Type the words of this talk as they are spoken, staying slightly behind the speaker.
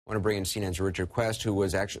want to bring in CNN's Richard Quest, who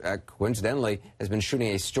was actually, coincidentally, has been shooting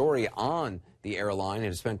a story on the airline and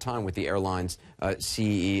has spent time with the airline's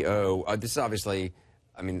CEO. This is obviously,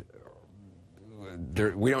 I mean,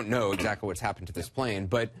 we don't know exactly what's happened to this plane,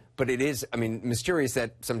 but it is, I mean, mysterious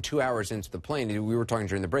that some 2 hours into the plane, we were talking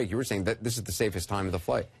during the break, you were saying that this is the safest time of the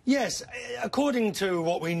flight. Yes, according to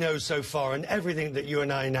what we know so far, and everything that you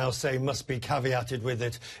and I now say must be caveated with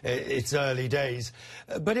its early days,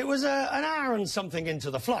 but it was an hour and something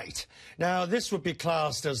into the flight. Now, this would be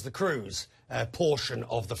classed as the cruise portion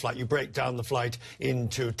of the flight. You break down the flight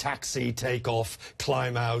into taxi, take off,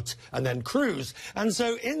 climb out, and then cruise. And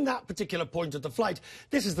so in that particular point of the flight,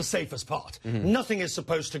 this is the safest part. Nothing is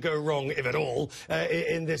supposed to go wrong, if at all,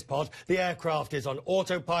 in this part. The aircraft is on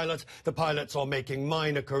autopilot. The pilots are making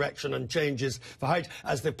minor correction and changes for height.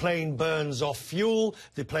 As the plane burns off fuel,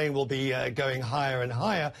 the plane will be going higher and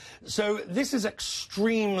higher. So this is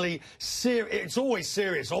extremely serious. It's always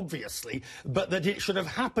serious, obviously, but that it should have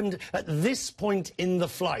happened at this point in the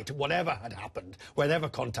flight, whatever had happened, whenever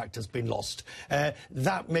contact has been lost,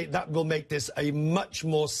 that will make this a much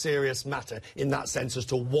more serious matter in that sense as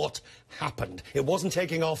to what happened. It wasn't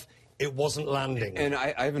taking off. It wasn't landing. And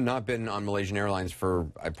I have not been on Malaysian Airlines for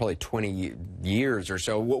probably 20 years or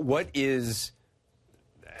so. What is,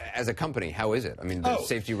 as a company, how is it? I mean, the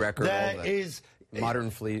safety record, all the modern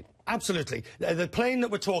fleet. Absolutely. The plane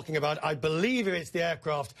that we're talking about, I believe it's the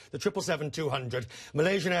aircraft, the 777-200.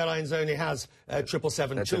 Malaysian Airlines only has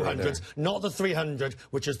 777-200s, not the 300,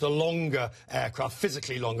 which is the longer aircraft,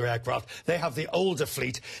 physically longer aircraft. They have the older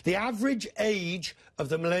fleet. The average age of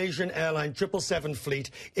the Malaysian Airlines 777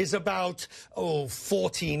 fleet is about,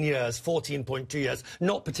 14 years, 14.2 years.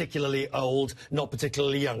 Not particularly old, not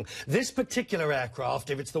particularly young. This particular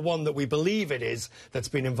aircraft, if it's the one that we believe it is that's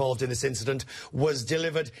been involved in this incident, was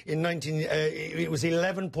delivered in it was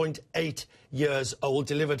 11.8 years old,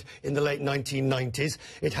 delivered in the late 1990s.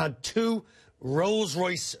 It had two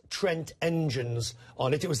Rolls-Royce Trent engines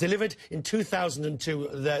on it. It was delivered in 2002,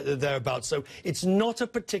 thereabouts, so it's not a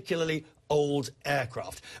particularly old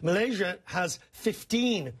aircraft. Malaysia has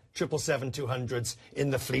 15 777-200s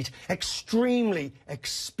in the fleet, extremely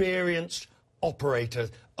experienced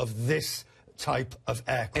operators of this type of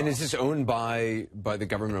aircraft. And is this owned by the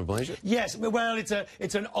government of Malaysia? Yes, well, it's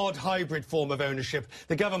an odd hybrid form of ownership.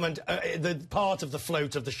 The government, the part of the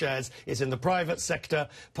float of the shares is in the private sector.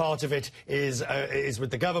 Part of it is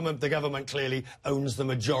with the government. The government clearly owns the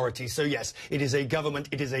majority. So yes, it is a government.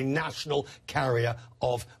 It is a national carrier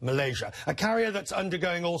of Malaysia, a carrier that's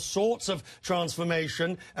undergoing all sorts of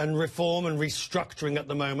transformation and reform and restructuring at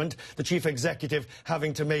the moment. The chief executive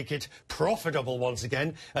having to make it profitable once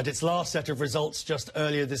again. At its last set of results just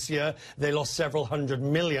earlier this year, they lost several $100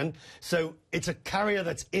 million. So it's a carrier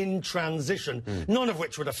that's in transition, none of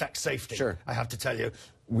which would affect safety, I have to tell you.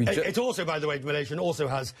 It also, by the way, Malaysian also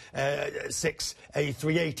has 6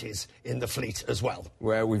 A380s in the fleet as well.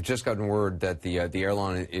 Well, we've just gotten word that the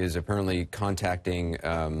airline is apparently contacting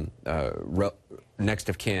next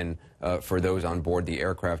of kin for those on board the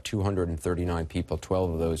aircraft, 239 people,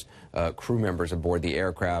 12 of those crew members aboard the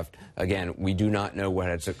aircraft. Again, we do not know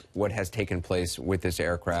what has taken place with this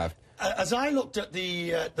aircraft. As I looked at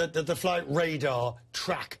the flight radar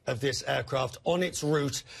track of this aircraft on its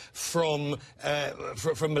route from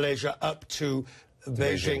Malaysia up to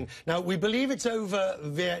Beijing. Now, we believe it's over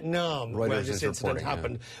Vietnam where this incident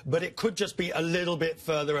happened, but it could just be a little bit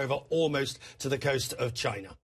further over, almost to the coast of China.